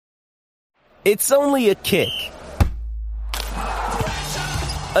It's only a kick,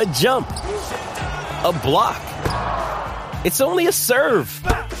 a jump, a block. It's only a serve.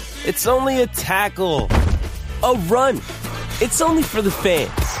 It's only a tackle, a run. It's only for the fans.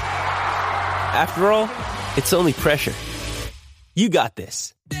 After all, it's only pressure. You got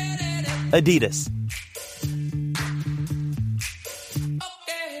this. Adidas.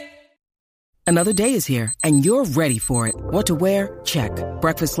 Another day is here, and you're ready for it. What to wear? Check.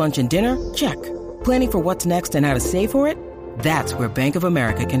 Breakfast, lunch, and dinner? Check. Planning for what's next and how to save for it? That's where Bank of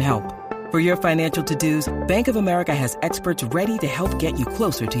America can help. For your financial to-dos, Bank of America has experts ready to help get you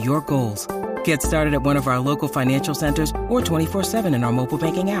closer to your goals. Get started at one of our local financial centers or 24/7 in our mobile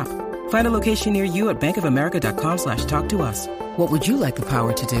banking app. Find a location near you at bankofamerica.com/talktous. What would you like the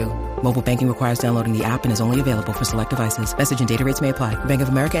power to do? Mobile banking requires downloading the app and is only available for select devices. Message and data rates may apply. Bank of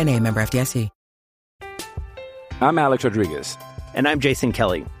America N.A., member FDIC. I'm Alex Rodriguez. And I'm Jason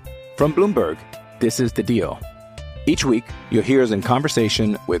Kelly. From Bloomberg, this is The Deal. Each week, you'll hear us in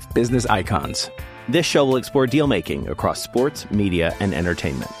conversation with business icons. This show will explore deal-making across sports, media, and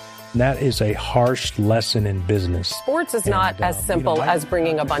entertainment. That is a harsh lesson in business. Sports is not as simple as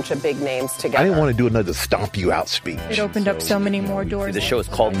bringing a bunch of big names together. I didn't want to do another stomp you out speech. It opened up so many more doors. The show is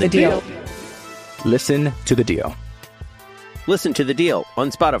called The Deal. Listen to The Deal. Listen to The Deal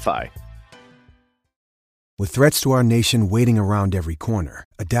on Spotify. With threats to our nation waiting around every corner,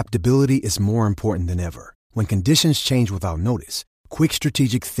 adaptability is more important than ever. When conditions change without notice, quick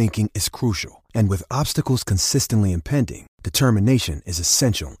strategic thinking is crucial. And with obstacles consistently impending, determination is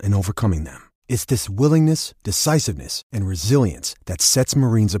essential in overcoming them. It's this willingness, decisiveness, and resilience that sets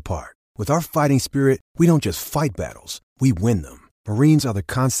Marines apart. With our fighting spirit, we don't just fight battles, we win them. Marines are the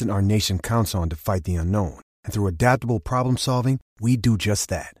constant our nation counts on to fight the unknown. And through adaptable problem solving, we do just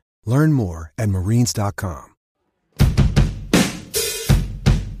that. Learn more at marines.com.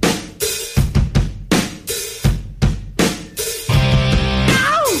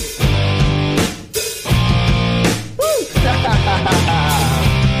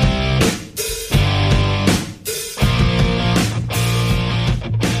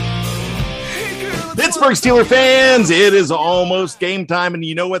 Pittsburgh Steelers fans, it is almost game time, and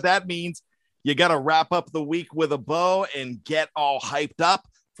you know what that means. You got to wrap up the week with a bow and get all hyped up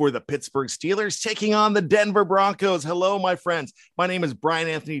for the Pittsburgh Steelers taking on the Denver Broncos. Hello, my friends. My name is Brian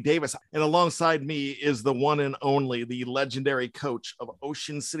Anthony Davis, and alongside me is the one and only, the legendary coach of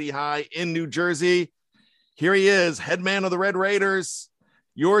Ocean City High in New Jersey. Here he is, head man of the Red Raiders,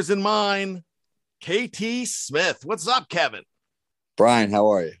 yours and mine, KT Smith. What's up, Kevin? Brian,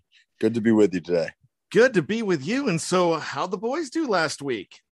 how are you? Good to be with you today. Good to be with you. And so how'd the boys do last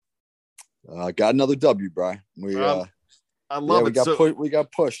week? Got another W, Brian. I love it. We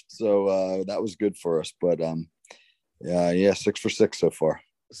got pushed. So that was good for us. But 6 for 6 so far.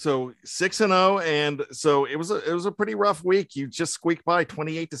 So 6-0. And so it was a pretty rough week. You just squeaked by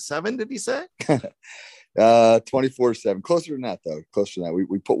 28-7. Did you say? 24-7. Closer than that, though. Closer than that.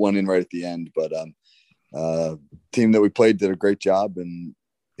 We put one in right at the end, but team that we played did a great job, and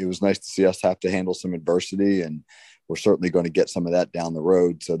it was nice to see us have to handle some adversity, and we're certainly going to get some of that down the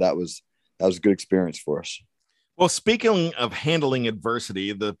road. So that was a good experience for us. Well, speaking of handling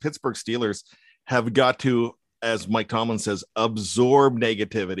adversity, the Pittsburgh Steelers have got to, as Mike Tomlin says, absorb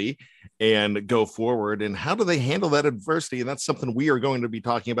negativity and go forward. And how do they handle that adversity? And that's something we are going to be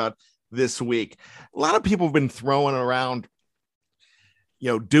talking about this week. A lot of people have been throwing around,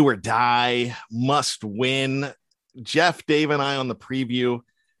 do or die, must win. Jeff, Dave, and I on the preview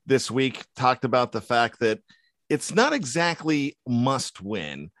this week talked about the fact that it's not exactly must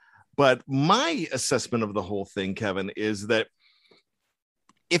win, but my assessment of the whole thing, Kevin, is that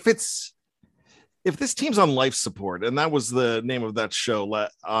if this team's on life support, and that was the name of that show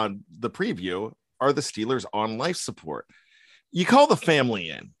on the preview, are the Steelers on life support? You call the family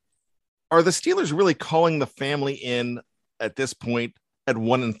in. Are the Steelers really calling the family in at this point at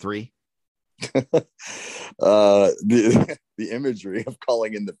 1-3? The imagery of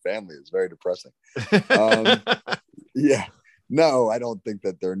calling in the family is very depressing. No, I don't think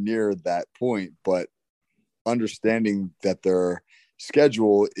that they're near that point, but understanding that their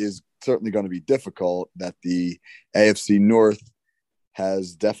schedule is certainly going to be difficult, that the AFC North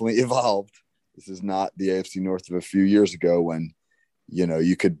has definitely evolved. This is not the AFC North of a few years ago when,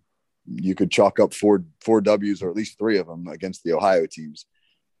 you could chalk up four W's, or at least 3 of them, against the Ohio teams.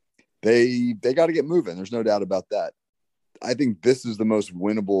 They got to get moving. There's no doubt about that. I think this is the most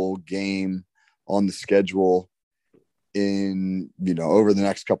winnable game on the schedule in, over the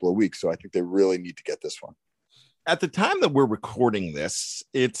next couple of weeks. So I think they really need to get this one. At the time that we're recording this,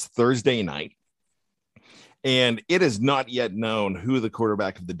 it's Thursday night. And it is not yet known who the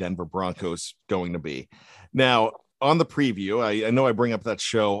quarterback of the Denver Broncos is going to be. Now, on the preview, I know I bring up that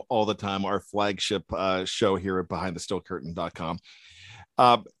show all the time, our flagship show here at BehindTheStillCurtain.com.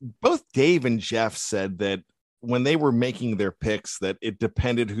 Both Dave and Jeff said that when they were making their picks, that it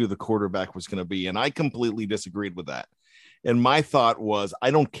depended who the quarterback was going to be. And I completely disagreed with that. And my thought was, I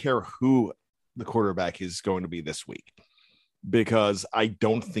don't care who the quarterback is going to be this week, because I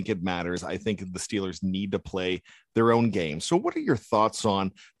don't think it matters. I think the Steelers need to play their own game. So what are your thoughts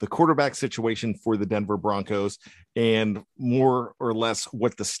on the quarterback situation for the Denver Broncos, and more or less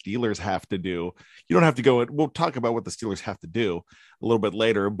what the Steelers have to do? You don't have to go, we'll talk about what the Steelers have to do a little bit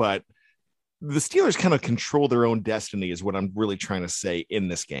later, but the Steelers kind of control their own destiny is what I'm really trying to say in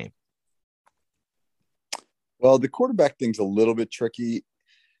this game. Well, the quarterback thing's a little bit tricky.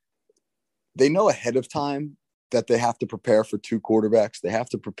 They know ahead of time that they have to prepare for two quarterbacks. They have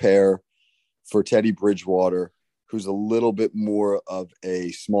to prepare for Teddy Bridgewater, who's a little bit more of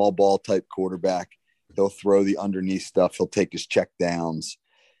a small ball type quarterback. He'll throw the underneath stuff. He'll take his check downs.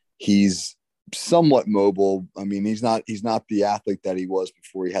 He's somewhat mobile. I mean, he's not the athlete that he was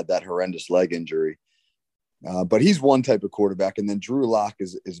before he had that horrendous leg injury. But he's one type of quarterback. And then Drew Lock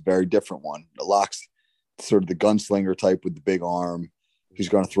is a very different one. Lock's sort of the gunslinger type with the big arm, who's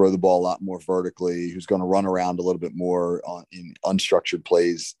going to throw the ball a lot more vertically, who's going to run around a little bit more in unstructured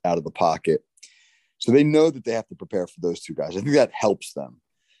plays out of the pocket. So they know that they have to prepare for those two guys. I think that helps them.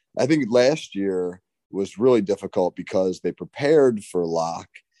 I think last year was really difficult because they prepared for Locke,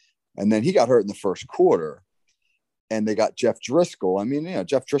 and then he got hurt in the first quarter, and they got Jeff Driscoll. I mean,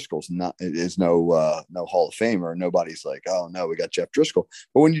 Jeff Driscoll's no Hall of Famer. Nobody's like, oh no, we got Jeff Driscoll.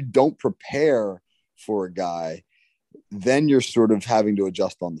 But when you don't prepare for a guy, then you're sort of having to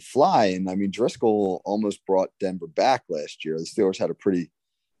adjust on the fly. And I mean, Driscoll almost brought Denver back last year. The Steelers had a pretty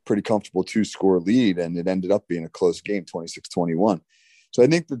comfortable 2-score lead, and it ended up being a close game, 26-21. So I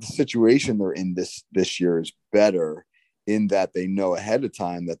think that the situation they're in this year is better in that they know ahead of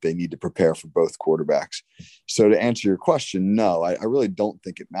time that they need to prepare for both quarterbacks. So to answer your question, no, I really don't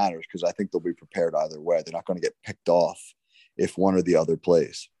think it matters, because I think they'll be prepared either way. They're not going to get picked off if one or the other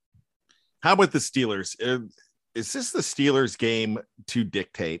plays. How about the Steelers? Is this the Steelers' game to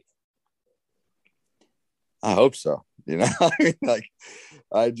dictate? I hope so. I mean, like,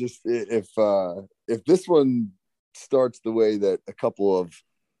 if this one starts the way that a couple of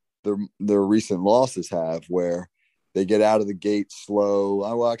their recent losses have, where they get out of the gate slow.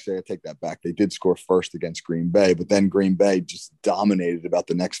 Well, actually, I take that back. They did score first against Green Bay, but then Green Bay just dominated about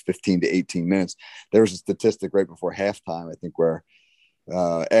the next 15 to 18 minutes. There was a statistic right before halftime, I think, where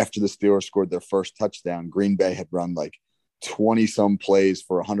after the Steelers scored their first touchdown, Green Bay had run like 20 some plays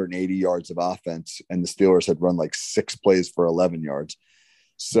for 180 yards of offense, and the Steelers had run like 6 plays for 11 yards.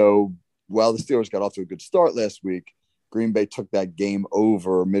 So while the Steelers got off to a good start last week, Green Bay took that game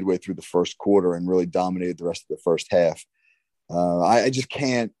over midway through the first quarter and really dominated the rest of the first half. I just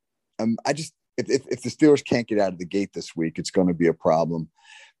can't. If the Steelers can't get out of the gate this week, it's going to be a problem.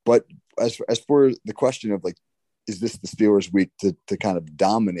 But as for the question of like, is this the Steelers' week to kind of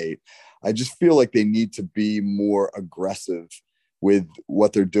dominate? I just feel like they need to be more aggressive with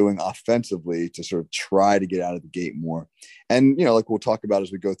what they're doing offensively to sort of try to get out of the gate more. And, like we'll talk about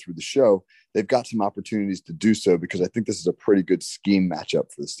as we go through the show, they've got some opportunities to do so, because I think this is a pretty good scheme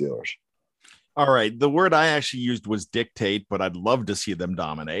matchup for the Steelers. All right. The word I actually used was dictate, but I'd love to see them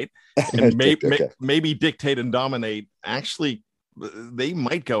dominate. And maybe dictate and dominate, actually, they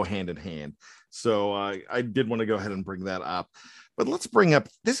might go hand in hand. So I did want to go ahead and bring that up. But let's bring up,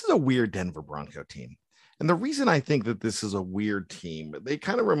 this is a weird Denver Bronco team. And the reason I think that this is a weird team, they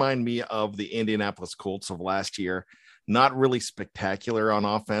kind of remind me of the Indianapolis Colts of last year. Not really spectacular on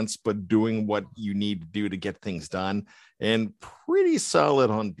offense, but doing what you need to do to get things done, and pretty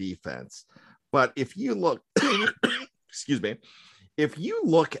solid on defense. But if you look, excuse me, if you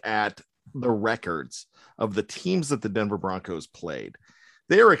look at the records of the teams that the Denver Broncos played,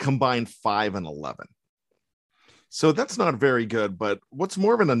 they are a combined 5-11. So that's not very good, but what's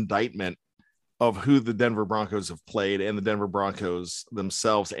more of an indictment of who the Denver Broncos have played, and the Denver Broncos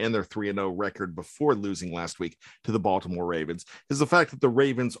themselves and their 3-0 record before losing last week to the Baltimore Ravens, is the fact that the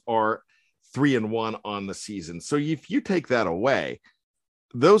Ravens are 3-1 on the season. So if you take that away,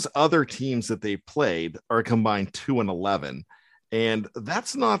 those other teams that they played are combined 2-11, and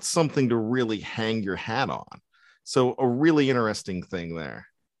that's not something to really hang your hat on. So a really interesting thing there.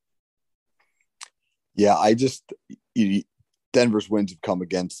 Yeah, Denver's wins have come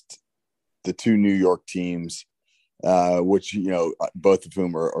against the two New York teams, which, both of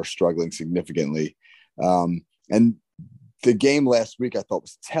whom are struggling significantly. And the game last week I thought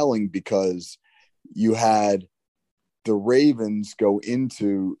was telling, because you had the Ravens go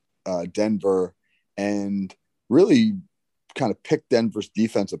into Denver and really kind of pick Denver's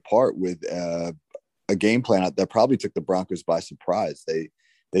defense apart with a game plan that probably took the Broncos by surprise.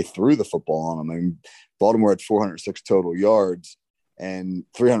 They threw the football on them. I mean, Baltimore had 406 total yards, and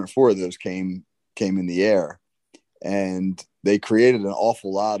 304 of those came in the air. And they created an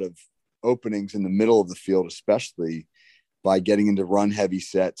awful lot of openings in the middle of the field, especially by getting into run-heavy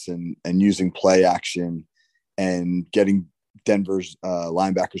sets and using play action and getting Denver's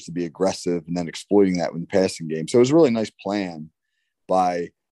linebackers to be aggressive and then exploiting that in the passing game. So it was a really nice plan by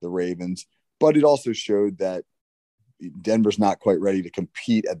the Ravens, but it also showed that Denver's not quite ready to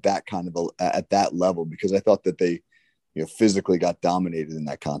compete at that kind of at that level, because I thought that they, physically got dominated in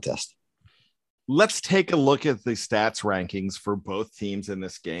that contest. Let's take a look at the stats rankings for both teams in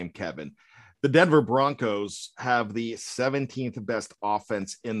this game, Kevin. The Denver Broncos have the 17th best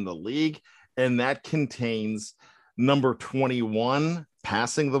offense in the league, and that contains number 21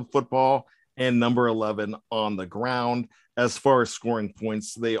 passing the football and number 11 on the ground. As far as scoring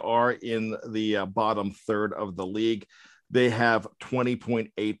points, they are in the bottom third of the league. They have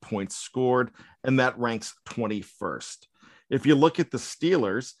 20.8 points scored, and that ranks 21st. If you look at the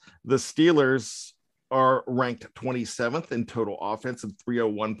Steelers are ranked 27th in total offense of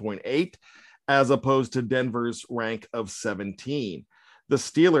 301.8, as opposed to Denver's rank of 17. The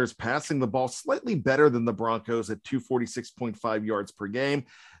Steelers passing the ball slightly better than the Broncos at 246.5 yards per game.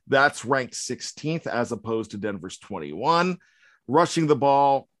 That's ranked 16th as opposed to Denver's 21. Rushing the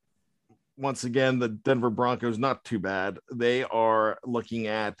ball, once again, the Denver Broncos, not too bad. They are looking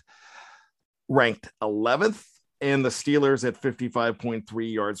at ranked 11th, and the Steelers at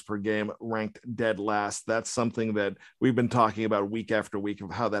 55.3 yards per game, ranked dead last. That's something that we've been talking about week after week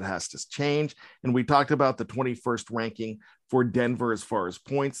of how that has to change. And we talked about the 21st ranking for Denver as far as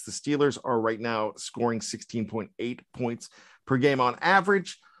points. The Steelers are right now scoring 16.8 points per game on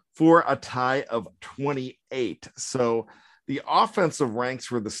average for a tie of 28. So the offensive ranks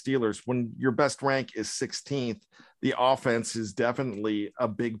for the Steelers, when your best rank is 16th, the offense is definitely a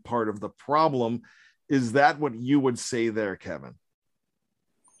big part of the problem. Is that what you would say there, Kevin?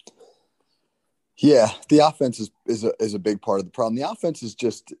 Yeah, the offense is a big part of the problem. The offense is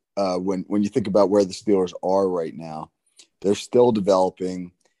just when you think about where the Steelers are right now, they're still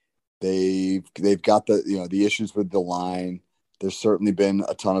developing. They've got the issues with the line. There's certainly been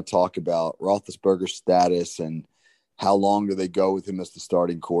a ton of talk about Roethlisberger's status and how long do they go with him as the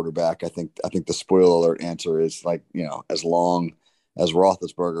starting quarterback. I think the spoiler alert answer is as long as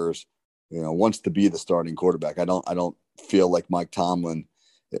Roethlisberger's wants to be the starting quarterback. I don't feel like Mike Tomlin.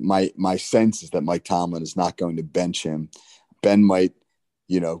 My sense is that Mike Tomlin is not going to bench him. Ben might,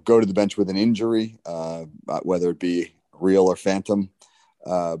 go to the bench with an injury, whether it be real or phantom.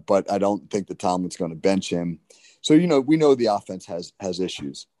 But I don't think that Tomlin's going to bench him. So, we know the offense has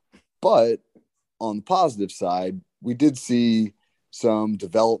issues. But on the positive side, we did see some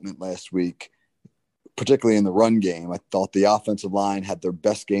development last week, particularly in the run game. I thought the offensive line had their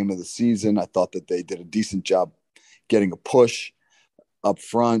best game of the season. I thought that they did a decent job getting a push up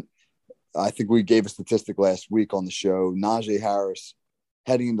front. I think we gave a statistic last week on the show. Najee Harris,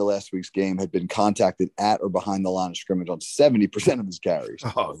 heading into last week's game, had been contacted at or behind the line of scrimmage on 70% of his carries.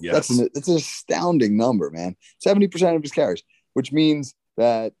 Oh, yes. That's an astounding number, man. 70% of his carries, which means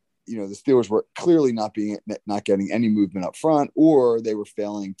that, the Steelers were clearly not getting any movement up front, or they were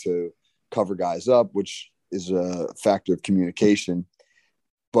failing to cover guys up, which is a factor of communication.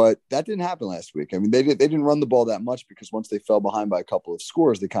 But that didn't happen last week. I mean, they didn't run the ball that much because once they fell behind by a couple of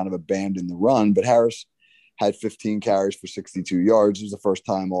scores, they kind of abandoned the run. But Harris had 15 carries for 62 yards. It was the first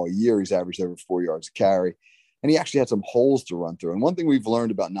time all year he's averaged over 4 yards a carry. And he actually had some holes to run through. And one thing we've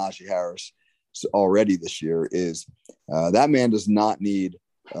learned about Najee Harris already this year is that man does not need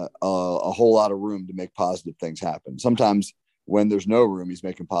a whole lot of room to make positive things happen. Sometimes when there's no room, he's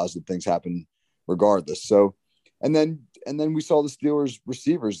making positive things happen regardless. So, and then we saw the Steelers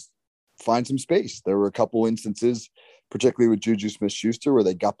receivers find some space. There were a couple instances, particularly with Juju Smith-Schuster, where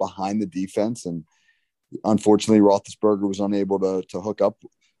they got behind the defense, and unfortunately Roethlisberger was unable to hook up.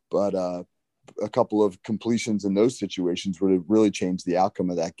 But a couple of completions in those situations would have really changed the outcome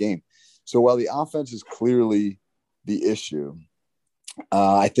of that game. So while the offense is clearly the issue,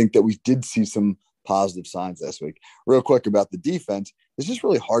 I think that we did see some positive signs last week. Real quick about the defense, it's just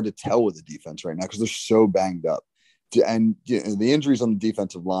really hard to tell with the defense right now because they're so banged up. And the injuries on the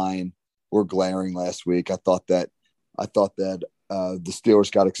defensive line were glaring last week. I thought that the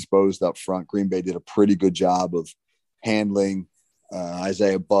Steelers got exposed up front. Green Bay did a pretty good job of handling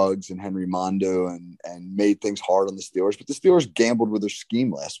Isaiah Buggs and Henry Mondo and made things hard on the Steelers. But the Steelers gambled with their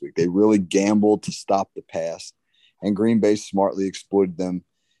scheme last week. They really gambled to stop the pass, and Green Bay smartly exploited them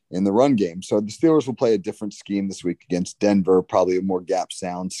in the run game. So the Steelers will play a different scheme this week against Denver, probably a more gap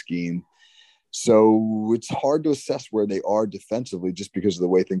sound scheme. So it's hard to assess where they are defensively just because of the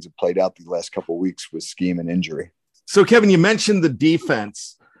way things have played out the last couple of weeks with scheme and injury. So, Kevin, you mentioned the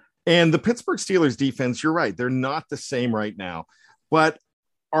defense, and the Pittsburgh Steelers defense, you're right. They're not the same right now, but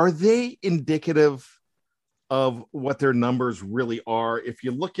are they indicative of what their numbers really are? If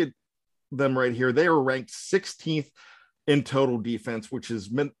you look at them right here, they are ranked 16th in total defense, which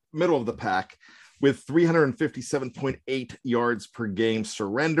is middle of the pack, with 357.8 yards per game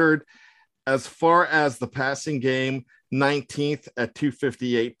surrendered. As far as the passing game, 19th at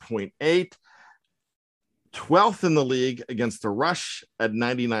 258.8. 12th in the league against the rush at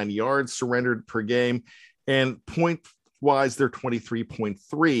 99 yards surrendered per game. And point-wise, they're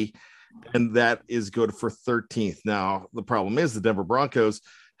 23.3, and that is good for 13th. Now, the problem is the Denver Broncos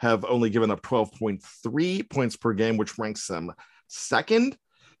have only given up 12.3 points per game, which ranks them second.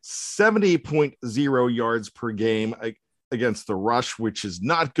 70.0 yards per game against the rush, which is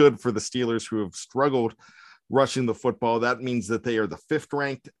not good for the Steelers, who have struggled rushing the football. That means that they are the 5th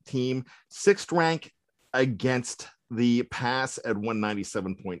ranked team, 6th rank against the pass at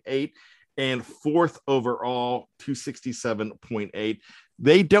 197.8, and 4th overall, 267.8.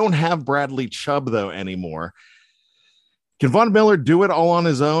 They don't have Bradley Chubb, though, anymore. Can Von Miller do it all on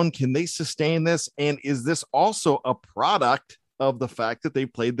his own? Can they sustain this? And is this also a product of the fact that they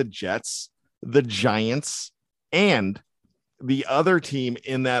played the Jets, the Giants, and the other team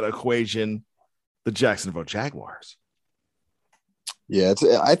in that equation, the Jacksonville Jaguars? Yeah,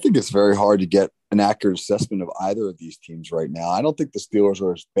 I think it's very hard to get an accurate assessment of either of these teams right now. I don't think the Steelers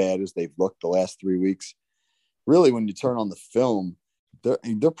are as bad as they've looked the last 3 weeks. Really, when you turn on the film,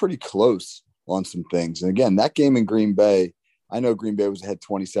 they're pretty close on some things. And again, that game in Green Bay, I know Green Bay was ahead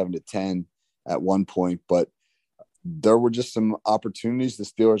 27-10 at one point, but there were just some opportunities the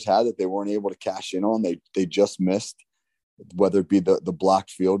Steelers had that they weren't able to cash in on. They just missed, whether it be the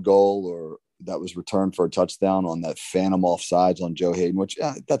blocked field goal or that was returned for a touchdown on that phantom offsides on Joe Hayden, which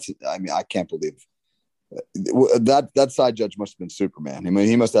I can't believe that side judge must have been Superman. I mean,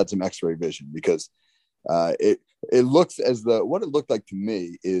 he must have had some X-ray vision, because it looks as though what it looked like to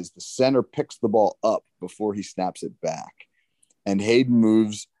me is the center picks the ball up before he snaps it back, and Hayden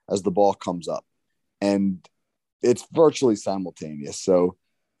moves as the ball comes up, and it's virtually simultaneous.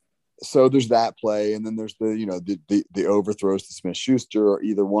 So there's that play, and then there's the overthrows to Smith-Schuster, or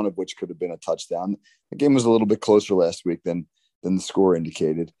either one of which could have been a touchdown. The game was a little bit closer last week than the score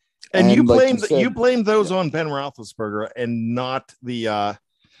indicated. And you blame those on Ben Roethlisberger and not the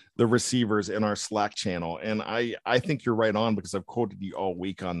receivers in our Slack channel. And I think you're right on, because I've quoted you all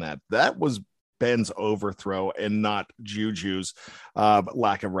week on that. That was Ben's overthrow and not Juju's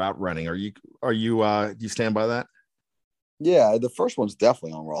lack of route running. Do you stand by that? Yeah, the first one's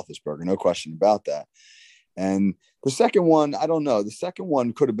definitely on Roethlisberger, no question about that. And the second one, I don't know. The second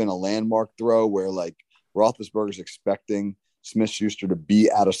one could have been a landmark throw where, like, Roethlisberger's expecting Smith-Schuster to be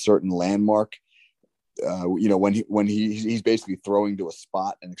at a certain landmark. When he's basically throwing to a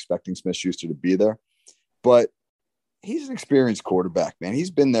spot and expecting Smith-Schuster to be there. But he's an experienced quarterback, man. He's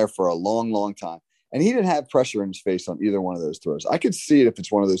been there for a long, long time. And he didn't have pressure in his face on either one of those throws. I could see it if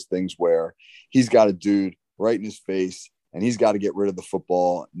it's one of those things where he's got a dude right in his face and he's got to get rid of the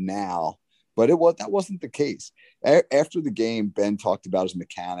football now. But that wasn't the case. After the game, Ben talked about his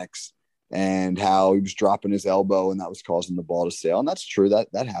mechanics and how he was dropping his elbow and that was causing the ball to sail. And that's true.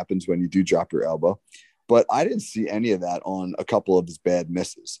 That happens when you do drop your elbow. But I didn't see any of that on a couple of his bad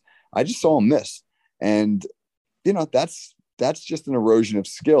misses. I just saw him miss. And, that's just an erosion of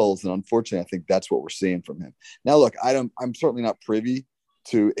skills. And unfortunately, I think that's what we're seeing from him. Now, look, I'm certainly not privy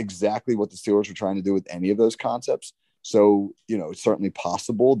to exactly what the Steelers were trying to do with any of those concepts. So, it's certainly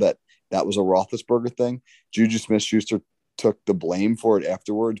possible that was a Roethlisberger thing. Juju Smith-Schuster took the blame for it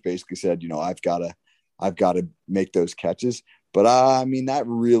afterwards, basically said, I've got to make those catches. But that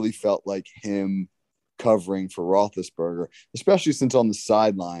really felt like him covering for Roethlisberger, especially since on the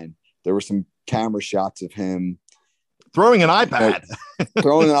sideline, there were some camera shots of him throwing an iPad.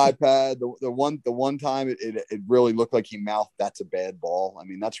 The one time it really looked like he mouthed, "That's a bad ball." I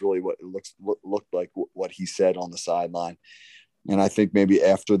mean, that's really what it looked like, what he said on the sideline. And I think maybe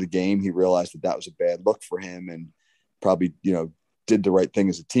after the game, he realized that was a bad look for him and probably, did the right thing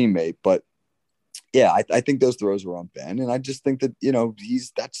as a teammate. But yeah, I think those throws were on Ben. And I just think that,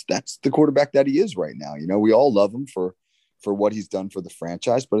 that's the quarterback that he is right now. We all love him for what he's done for the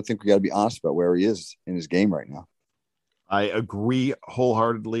franchise, but I think we got to be honest about where he is in his game right now. I agree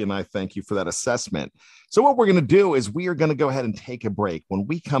wholeheartedly, and I thank you for that assessment. So what we're going to do is we are going to go ahead and take a break. When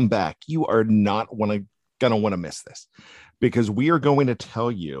we come back, you are not going to want to miss this, because we are going to tell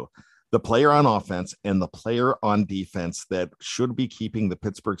you the player on offense and the player on defense that should be keeping the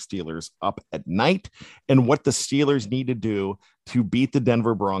Pittsburgh Steelers up at night, and what the Steelers need to do to beat the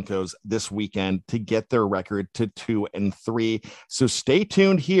Denver Broncos this weekend to get their record to 2-3. So stay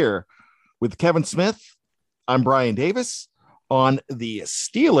tuned here with Kevin Smith. I'm Brian Davis on the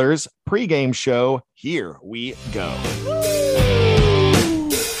Steelers pregame show. Here we go.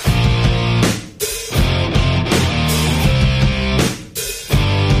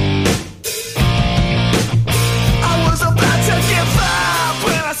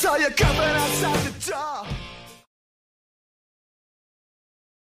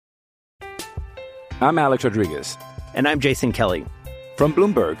 I'm Alex Rodriguez. And I'm Jason Kelly. From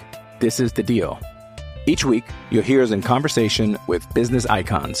Bloomberg, this is The Deal. Each week, you'll hear us in conversation with business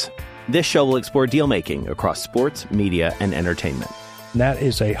icons. This show will explore deal-making across sports, media, and entertainment. And that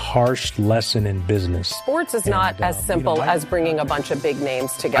is a harsh lesson in business. Sports is not as simple as bringing a bunch of big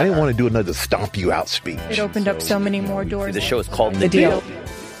names together. I didn't want to do another stomp you out speech. It opened up so many more doors. The show is called The Deal.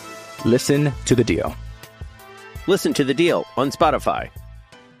 Listen to The Deal. Listen to The Deal on Spotify.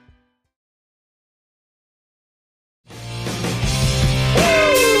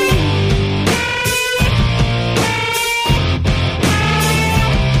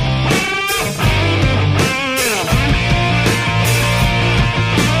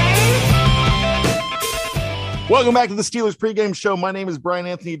 Welcome back to the Steelers pregame show. My name is Brian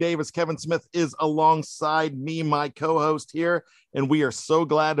Anthony Davis. Kevin Smith is alongside me, my co-host here, and we are so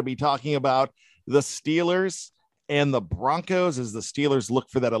glad to be talking about the Steelers and the Broncos as the Steelers look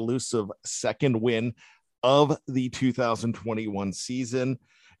for that elusive second win of the 2021 season.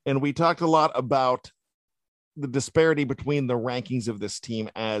 And we talked a lot about the disparity between the rankings of this team,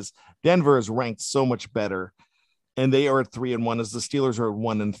 as Denver is ranked so much better, and they are at 3-1 as the Steelers are at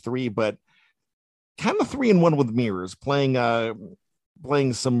 1-3, but kind of 3-1 with mirrors, playing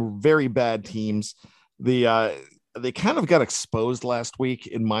some very bad teams. They kind of got exposed last week,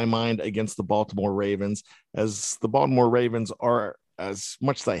 in my mind, against the Baltimore Ravens, as the Baltimore Ravens are, as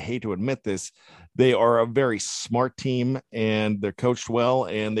much as I hate to admit this, they are a very smart team and they're coached well,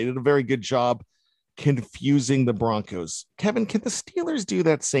 and they did a very good job confusing the Broncos. Kevin, can the Steelers do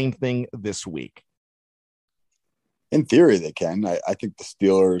that same thing this week? In theory, they can. I think the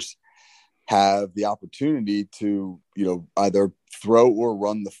Steelers have the opportunity to, either throw or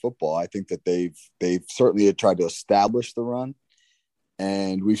run the football. I think that they've certainly tried to establish the run,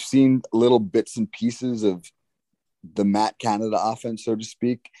 and we've seen little bits and pieces of the Matt Canada offense, so to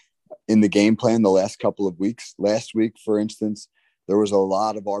speak, in the game plan the last couple of weeks. Last week, for instance, there was a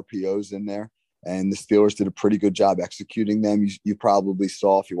lot of RPOs in there, and the Steelers did a pretty good job executing them. You probably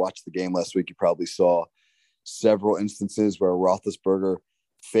saw, if you watched the game last week, you probably saw several instances where Roethlisberger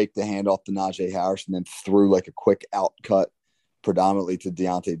faked the handoff to Najee Harris and then threw like a quick out cut predominantly to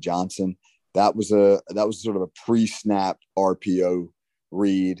Deontay Johnson. That was sort of a pre-snap RPO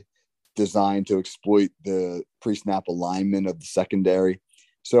read designed to exploit the pre-snap alignment of the secondary.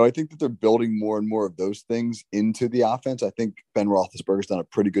 So I think that they're building more and more of those things into the offense. I think Ben Roethlisberger's done a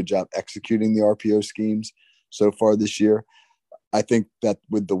pretty good job executing the RPO schemes so far this year. I think that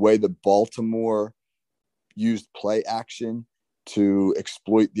with the way that Baltimore used play action to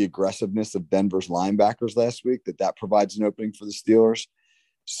exploit the aggressiveness of Denver's linebackers last week, that provides an opening for the Steelers.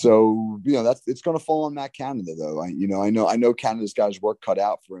 So, it's going to fall on Matt Canada, though. I know Canada's got his work cut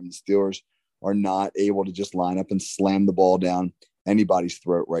out for him. The Steelers are not able to just line up and slam the ball down anybody's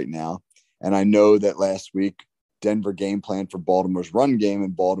throat right now. And I know that last week, Denver game plan for Baltimore's run game,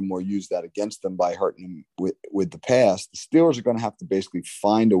 and Baltimore used that against them by hurting them with the pass. The Steelers are going to have to basically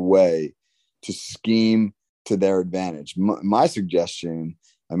find a way to scheme to their advantage. My suggestion,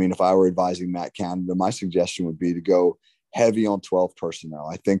 if I were advising Matt Canada, my suggestion would be to go heavy on 12 personnel.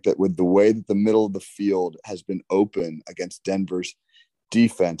 I think that with the way that the middle of the field has been open against Denver's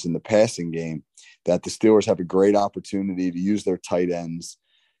defense in the passing game, that the Steelers have a great opportunity to use their tight ends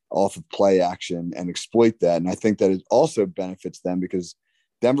off of play action and exploit that. And I think that it also benefits them because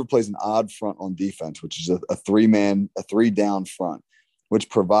Denver plays an odd front on defense, which is a three down front, which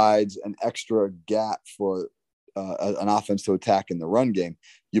provides an extra gap for an offense to attack in the run game.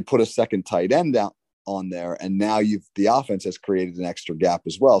 You put a second tight end down on there, and now the offense has created an extra gap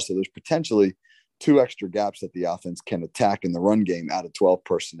as well. So there's potentially two extra gaps that the offense can attack in the run game out of 12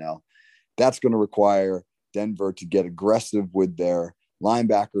 personnel. That's going to require Denver to get aggressive with their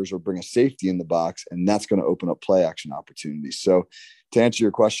linebackers or bring a safety in the box, and that's going to open up play action opportunities. So to answer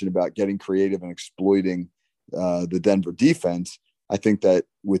your question about getting creative and exploiting the Denver defense. I think that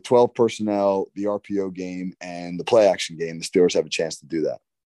with 12 personnel, the RPO game, and the play action game, the Steelers have a chance to do that.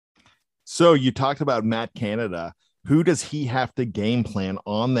 So you talked about Matt Canada. Who does he have to game plan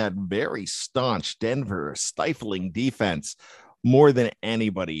on that very staunch Denver stifling defense more than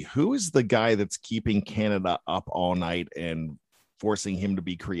anybody? Who is the guy that's keeping Canada up all night and forcing him to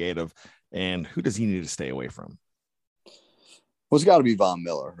be creative? And who does he need to stay away from? Well, it's got to be Von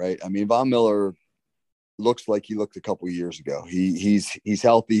Miller, right? I mean, Von Miller looks like he looked a couple of years ago. He's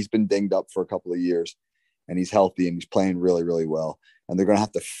healthy. He's been dinged up for a couple of years, and he's healthy, and he's playing really, really well. And they're going to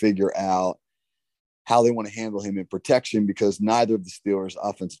have to figure out how they want to handle him in protection, because neither of the Steelers'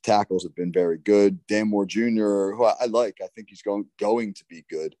 offensive tackles have been very good. Dan Moore Jr., who I like, I think he's going to be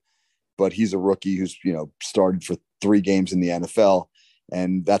good, but he's a rookie who's, started for 3 games in the NFL.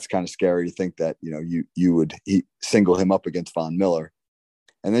 And that's kind of scary to think that, you would single him up against Von Miller.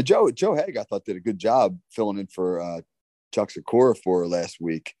 And then Joe Haeg, I thought, did a good job filling in for Chuck Okorafor last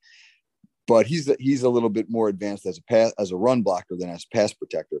week. But he's a little bit more advanced as a run blocker than as a pass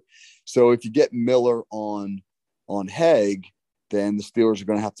protector. So if you get Miller on Haeg, then the Steelers are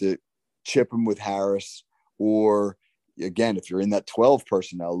going to have to chip him with Harris. Or again, if you're in that 12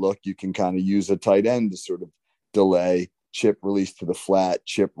 personnel look, you can kind of use a tight end to sort of delay, chip release to the flat,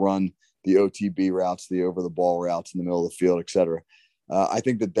 chip run the OTB routes, the over the ball routes in the middle of the field, et cetera. I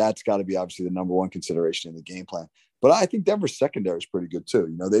think that's got to be obviously the number one consideration in the game plan. But I think Denver's secondary is pretty good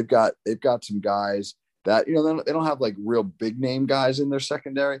too. They've got some guys that, they don't have like real big name guys in their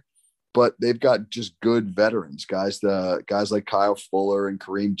secondary, but they've got just good veterans, guys like Kyle Fuller and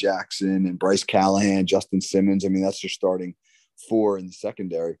Kareem Jackson and Bryce Callahan, Justin Simmons. I mean, that's their starting 4 in the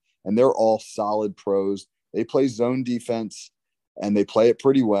secondary, and they're all solid pros. They play zone defense, and they play it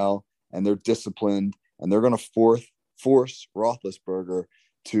pretty well, and they're disciplined, and they're going to force Roethlisberger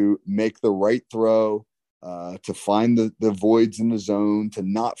to make the right throw, to find the voids in the zone, to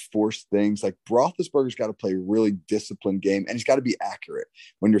not force things. Like, Roethlisberger's got to play a really disciplined game, and he's got to be accurate.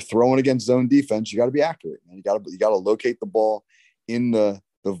 When you're throwing against zone defense, you got to be accurate, and you got to locate the ball in the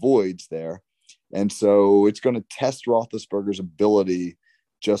voids there. And so it's going to test Roethlisberger's ability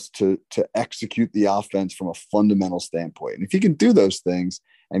just to execute the offense from a fundamental standpoint. And if he can do those things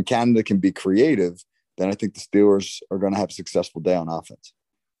and Canada can be creative, then I think the Steelers are going to have a successful day on offense.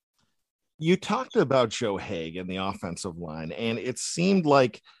 You talked about Joe Haeg and the offensive line, and it seemed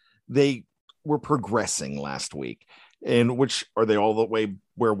like they were progressing last week. And which, are they all the way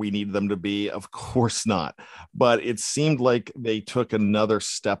where we need them to be? Of course not. But it seemed like they took another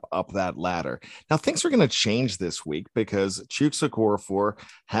step up that ladder. Now, things are going to change this week because Chuks Okorafor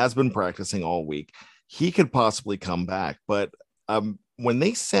has been practicing all week. He could possibly come back, but when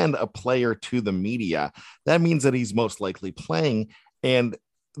they send a player to the media, that means that he's most likely playing. And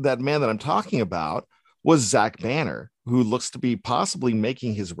that man that I'm talking about was Zach Banner, who looks to be possibly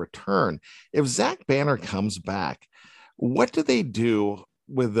making his return. If Zach Banner comes back, what do they do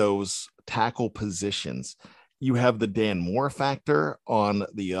with those tackle positions? You have the Dan Moore factor on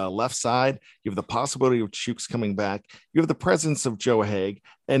the left side. You have the possibility of Chuks coming back. You have the presence of Joe Haeg,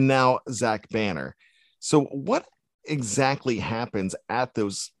 and now Zach Banner. So what exactly happens at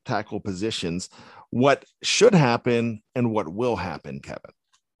those tackle positions? What should happen and what will happen, Kevin?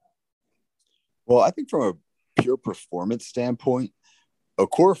 Well, I think from a pure performance standpoint,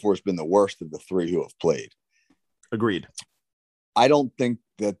 Okorafor has been the worst of the 3 who have played. Agreed. I don't think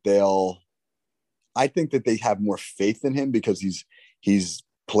that I think that they have more faith in him because he's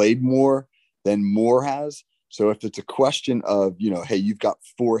played more than Moore has. So if it's a question of, hey, you've got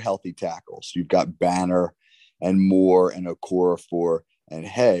 4 healthy tackles, you've got Banner and Moore and Okorafor and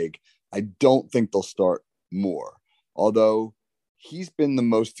Haeg, I don't think they'll start Moore. Although he's been the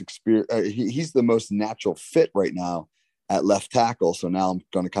most he's the most natural fit right now at left tackle. So now I'm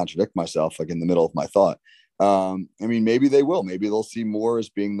going to contradict myself, like in the middle of my thought. I mean, maybe they will. Maybe they'll see Moore as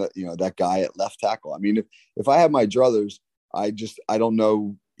being that guy at left tackle. I mean, if I had my druthers, I don't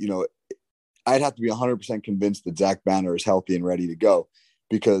know. I'd have to be 100% convinced that Zach Banner is healthy and ready to go,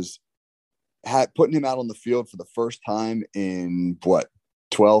 because putting him out on the field for the first time in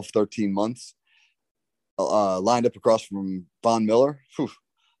 12, 13 months, lined up across from Von Miller,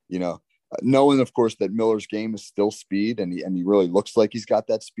 knowing, of course, that Miller's game is still speed, and he really looks like he's got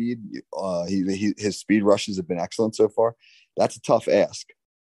that speed. His speed rushes have been excellent so far. That's a tough ask.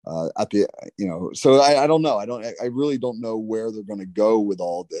 So I don't know. I really don't know where they're going to go with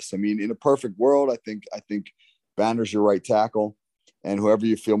all this. I mean, in a perfect world, I think Banner's your right tackle, and whoever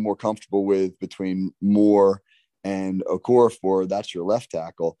you feel more comfortable with between Moore and Okorafor, that's your left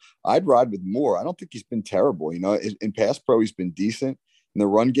tackle. I'd ride with Moore. I don't think he's been terrible. In pass pro, he's been decent. In the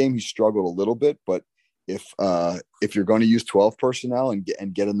run game, he struggled a little bit, but if you're going to use 12 personnel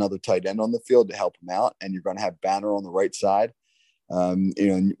and get another tight end on the field to help him out, and you're going to have Banner on the right side,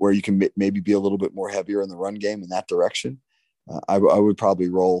 where you can maybe be a little bit more heavier in the run game in that direction, I would probably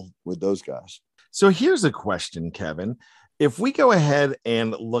roll with those guys. So here's a question, Kevin. If we go ahead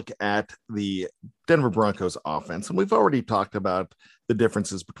and look at the Denver Broncos offense, and we've already talked about the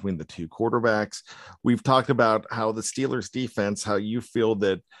differences between the two quarterbacks, we've talked about how the Steelers defense, how you feel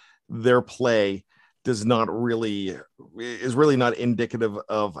that their play is really not indicative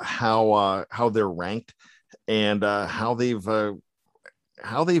of how they're ranked and how they've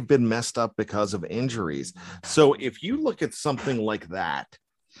been messed up because of injuries. So if you look at something like that,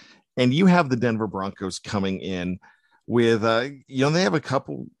 and you have the Denver Broncos coming in with, they have a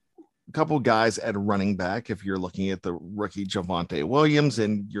couple guys at running back. If you're looking at the rookie Javonte Williams,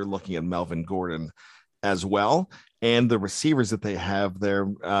 and you're looking at Melvin Gordon as well, and the receivers that they have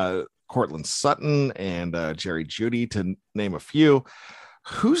there, Cortland Sutton and Jerry Jeudy, to name a few.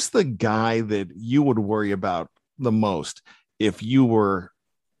 Who's the guy that you would worry about the most if you were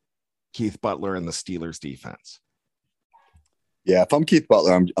Keith Butler and the Steelers defense? Yeah, if I'm Keith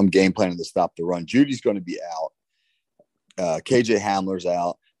Butler, I'm game planning to stop the run. Judy's going to be out. KJ Hamler's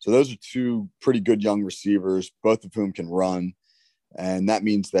out. So those are two pretty good young receivers, both of whom can run. And that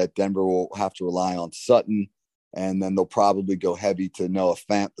means that Denver will have to rely on Sutton. And then they'll probably go heavy to Noah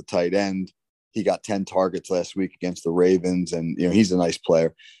Fant, the tight end. He got 10 targets last week against the Ravens, and he's a nice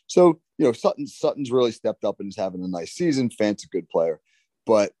player. So Sutton's really stepped up and is having a nice season. Fant's a good player,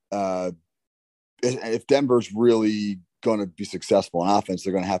 but if Denver's really going to be successful in offense,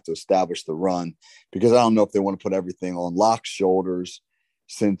 they're going to have to establish the run, because I don't know if they want to put everything on Locke's shoulders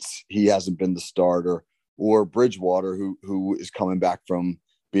since he hasn't been the starter, or Bridgewater, who is coming back from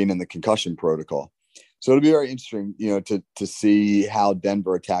being in the concussion protocol. So it'll be very interesting, to see how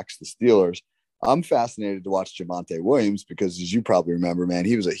Denver attacks the Steelers. I'm fascinated to watch Javonte Williams because, as you probably remember, man,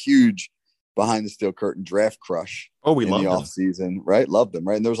 he was a huge behind the steel curtain draft crush. Oh, we in the offseason, right? Loved him,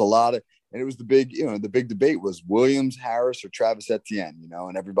 right? And there was a lot of, and it was the big debate was Williams, Harris, or Travis Etienne,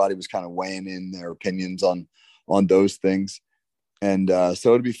 and everybody was kind of weighing in their opinions on those things. And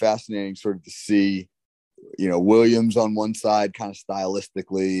so it'd be fascinating sort of to see, Williams on one side kind of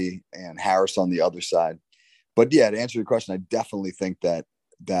stylistically and Harris on the other side. But yeah, to answer your question, I definitely think that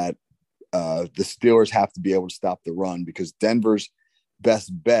the Steelers have to be able to stop the run, because Denver's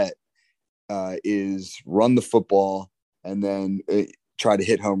best bet is run the football and then try to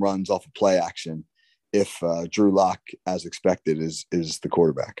hit home runs off of play action if Drew Lock, as expected, is the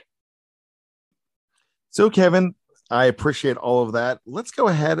quarterback. So, Kevin, I appreciate all of that. Let's go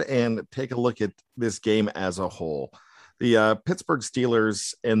ahead and take a look at this game as a whole. The Pittsburgh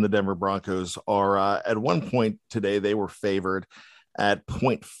Steelers and the Denver Broncos are at one point today, they were favored at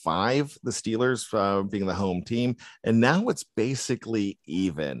 0.5, the Steelers being the home team. And now it's basically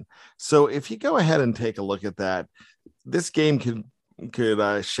even. So if you go ahead and take a look at that, this game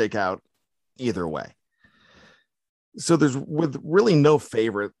could shake out either way. So there's, with really no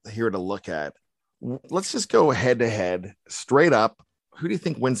favorite here to look at, let's just go head to head straight up. Who do you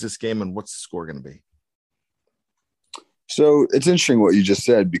think wins this game, and what's the score going to be? So it's interesting what you just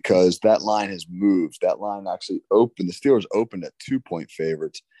said, because that line has moved. That line actually opened. The Steelers opened at 2-point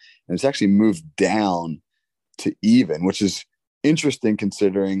favorites, and it's actually moved down to even, which is interesting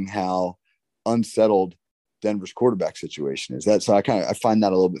considering how unsettled Denver's quarterback situation is. So I find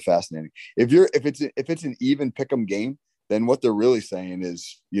that a little bit fascinating. If it's an even pick'em game, then what they're really saying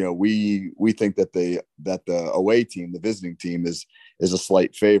is, we think that the away team, the visiting team, is a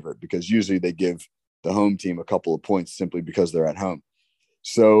slight favorite, because usually they give the home team a couple of points simply because they're at home.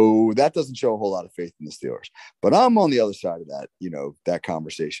 So that doesn't show a whole lot of faith in the Steelers. But I'm on the other side of that, that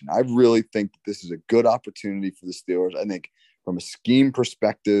conversation. I really think that this is a good opportunity for the Steelers. I think from a scheme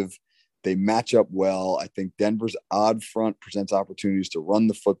perspective, they match up well. I think Denver's odd front presents opportunities to run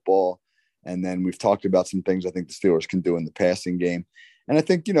the football. And then we've talked about some things I think the Steelers can do in the passing game. And I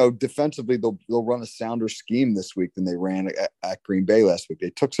think, defensively, they'll run a sounder scheme this week than they ran at Green Bay last week. They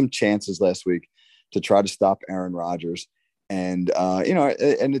took some chances last week to try to stop Aaron Rodgers. And,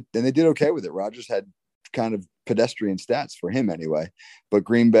 and they did okay with it. Rodgers had kind of pedestrian stats for him anyway, but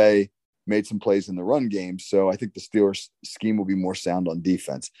Green Bay made some plays in the run game. So I think the Steelers scheme will be more sound on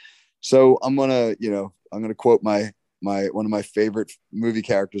defense. So I'm going to quote one of my favorite movie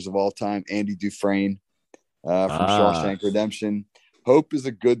characters of all time, Andy Dufresne from Shawshank Redemption. Hope is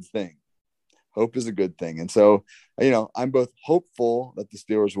a good thing. Hope is a good thing. And so, I'm both hopeful that the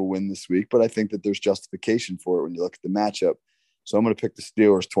Steelers will win this week, but I think that there's justification for it when you look at the matchup. So I'm going to pick the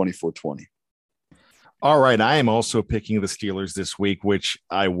Steelers 24-20. All right. I am also picking the Steelers this week, which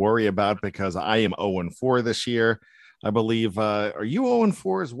I worry about because I am 0-4 this year. I believe, are you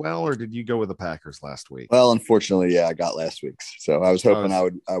 0-4 as well, or did you go with the Packers last week? Well, unfortunately, yeah, I got last week's. So I was hoping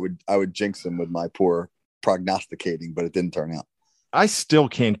I would jinx them with my poor prognosticating, but it didn't turn out. I still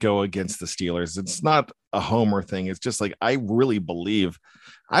can't go against the Steelers. It's not a homer thing. It's just like I believe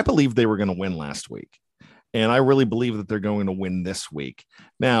they were going to win last week. And I really believe that they're going to win this week.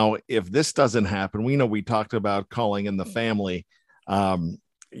 Now, if this doesn't happen, we talked about calling in the family.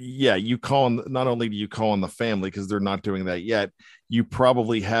 You call in, not only do you call in the family because they're not doing that yet, you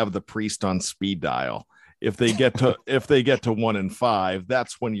probably have the priest on speed dial. If they get to 1-5,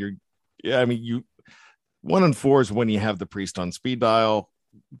 that's when 1-4 is when you have the priest on speed dial,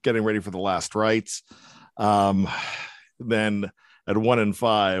 getting ready for the last rites. Then at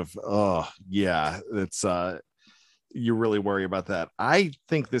 1-5, oh yeah, it's you really worry about that. I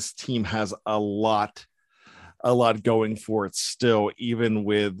think this team has a lot going for it still, even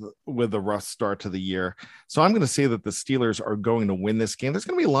with the rough start to the year. So I'm going to say that the Steelers are going to win this game. There's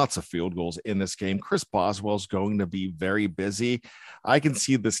going to be lots of field goals in this game. Chris Boswell is going to be very busy. I can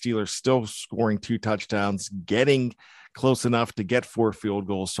see the Steelers still scoring 2 touchdowns, getting close enough to get 4 field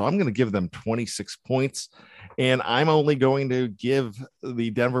goals. So I'm going to give them 26 points, and I'm only going to give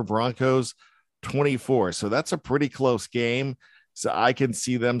the Denver Broncos 24. So that's a pretty close game. So I can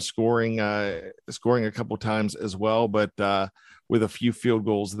see them scoring a couple times as well, but with a few field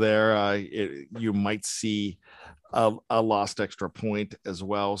goals there, you might see a lost extra point as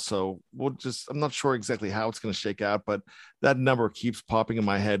well. So I'm not sure exactly how it's going to shake out, but that number keeps popping in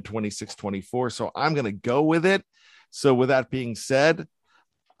my head, 26-24. So I'm going to go with it. So with that being said,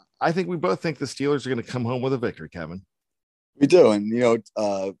 I think we both think the Steelers are going to come home with a victory, Kevin. We do. And,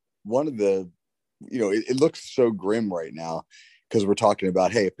 one of the, it looks so grim right now because we're talking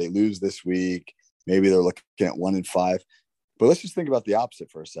about, hey, if they lose this week, maybe they're looking at 1-5. But let's just think about the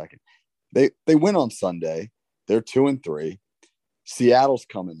opposite for a second. They win on Sunday. They're 2-3. Seattle's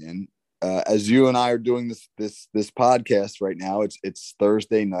coming in. As you and I are doing this podcast right now, it's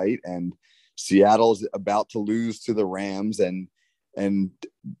Thursday night, and Seattle's about to lose to the Rams, and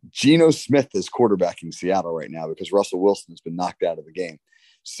Geno Smith is quarterbacking Seattle right now because Russell Wilson has been knocked out of the game.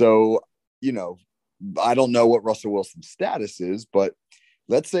 So, I don't know what Russell Wilson's status is, but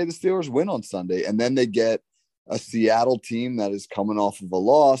let's say the Steelers win on Sunday, and then they get a Seattle team that is coming off of a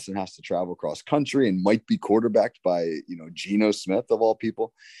loss and has to travel across country and might be quarterbacked by, Geno Smith of all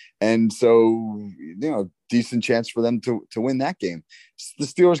people. And so, decent chance for them to win that game. The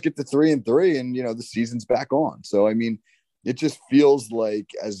Steelers get to 3-3 and, the season's back on. So, it just feels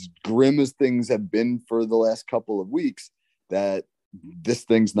like, as grim as things have been for the last couple of weeks, that this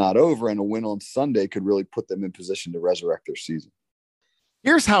thing's not over, and a win on Sunday could really put them in position to resurrect their season.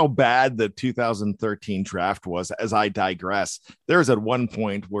 Here's how bad the 2013 draft was. As I digress, there's at one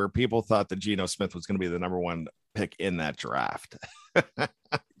point where people thought that Geno Smith was going to be the number 1 pick in that draft.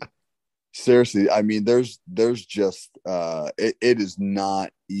 Seriously, there's just it is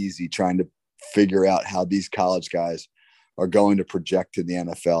not easy trying to figure out how these college guys are going to project to the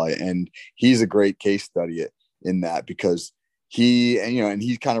NFL, and he's a great case study in that because he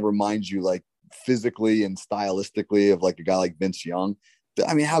kind of reminds you, like, physically and stylistically of like a guy like Vince Young.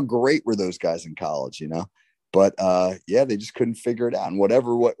 How great were those guys in college, But they just couldn't figure it out. And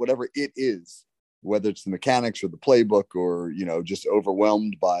whatever it is, whether it's the mechanics or the playbook or, just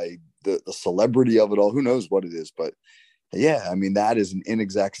overwhelmed by the celebrity of it all, who knows what it is. But yeah, that is an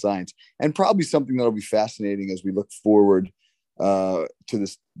inexact science, and probably something that'll be fascinating as we look forward to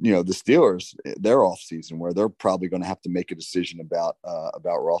this, the Steelers, their off season, where they're probably going to have to make a decision about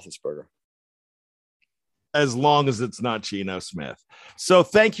Roethlisberger. As long as it's not Geno Smith. So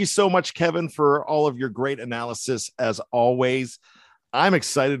thank you so much, Kevin, for all of your great analysis as always. I'm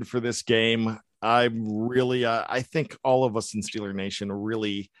excited for this game. I'm really, I think all of us in Steeler Nation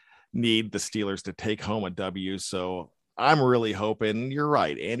really need the Steelers to take home a W. So I'm really hoping you're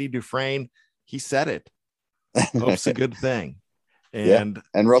right. Andy Dufresne, he said it. Hope's a good thing. And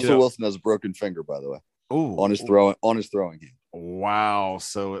Russell Wilson has a broken finger, by the way, on his throwing game. Wow.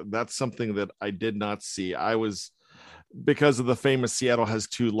 So that's something that I did not see. Because of the famous Seattle has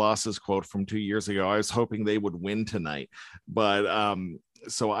 2 losses quote from 2 years ago, I was hoping they would win tonight. But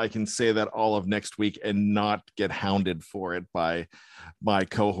so I can say that all of next week and not get hounded for it by my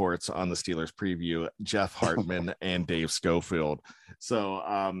cohorts on the Steelers preview, Jeff Hartman and Dave Schofield.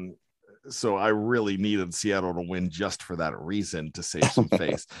 So I really needed Seattle to win just for that reason, to save some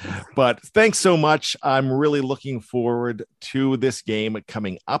face. But thanks so much. I'm really looking forward to this game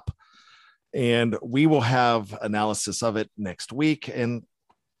coming up, and we will have analysis of it next week. And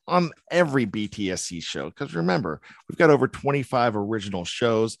on every BTSC show. Because remember, we've got over 25 original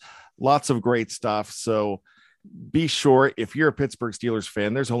shows, lots of great stuff. So be sure, if you're a Pittsburgh Steelers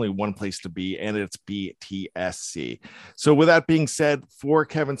fan, there's only one place to be, and it's BTSC. So with that being said, for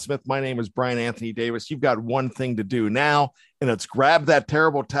Kevin Smith, my name is Brian Anthony Davis. You've got one thing to do now, and it's grab that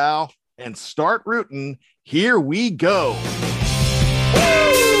terrible towel and start rooting. Here we go.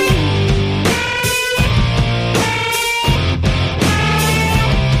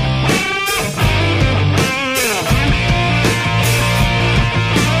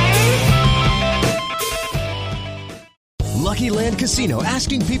 Lucky Land Casino,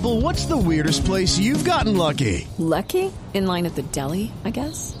 asking people, what's the weirdest place you've gotten lucky? Lucky? In line at the deli, I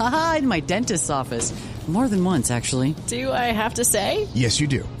guess? Aha, in my dentist's office. More than once, actually. Do I have to say? Yes, you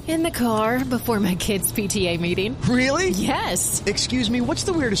do. In the car before my kids' PTA meeting. Really? Yes. Excuse me, what's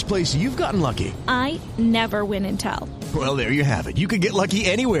the weirdest place you've gotten lucky? I never win and tell. Well, there you have it. You can get lucky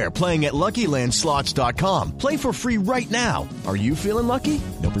anywhere, playing at LuckyLandSlots.com. Play for free right now. Are you feeling lucky?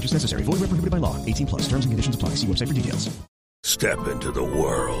 No purchase necessary. Void where prohibited by law. 18+. Terms and conditions apply. See website for details. Step into the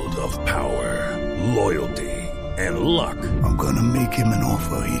world of power, loyalty, and luck. I'm gonna make him an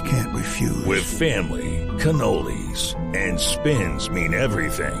offer he can't refuse. With family, cannolis, and spins mean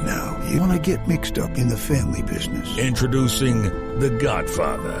everything. Now, you wanna get mixed up in the family business. Introducing The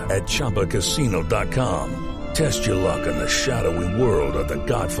Godfather at ChumbaCasino.com. Test your luck in the shadowy world of The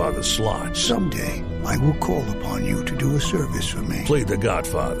Godfather slot. Someday, I will call upon you to do a service for me. Play The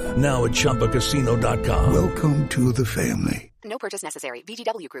Godfather, now at ChumbaCasino.com. Welcome to the family. No purchase necessary.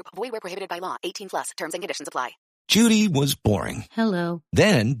 VGW Group. Void where prohibited by law. 18+. Terms and conditions apply. Judy was boring. Hello.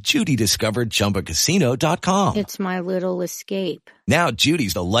 Then Judy discovered ChumbaCasino.com. It's my little escape. Now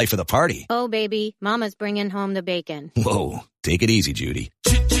Judy's the life of the party. Oh, baby, mama's bringing home the bacon. Whoa, take it easy, Judy.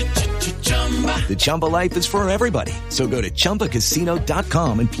 The Chumba life is for everybody. So go to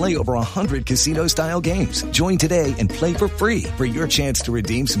ChumbaCasino.com and play over 100 casino-style games. Join today and play for free for your chance to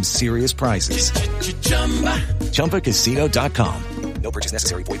redeem some serious prizes. ChumbaCasino.com. No purchase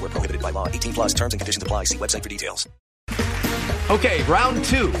necessary. Void where prohibited by law. 18+. Terms and conditions apply. See website for details. Okay, round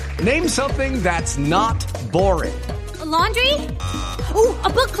two. Name something that's not boring. A laundry? Ooh, a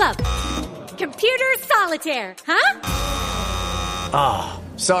book club. Computer solitaire, huh? Ah,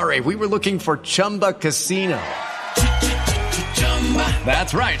 oh, sorry. We were looking for Chumba Casino.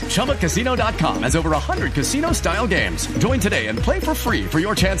 That's right. ChumbaCasino.com has over 100 casino-style games. Join today and play for free for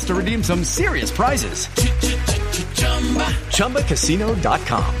your chance to redeem some serious prizes.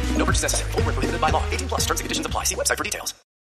 ChumbaCasino.com. No purchase necessary. Void where prohibited by law. 18+. Terms and conditions apply. See website for details.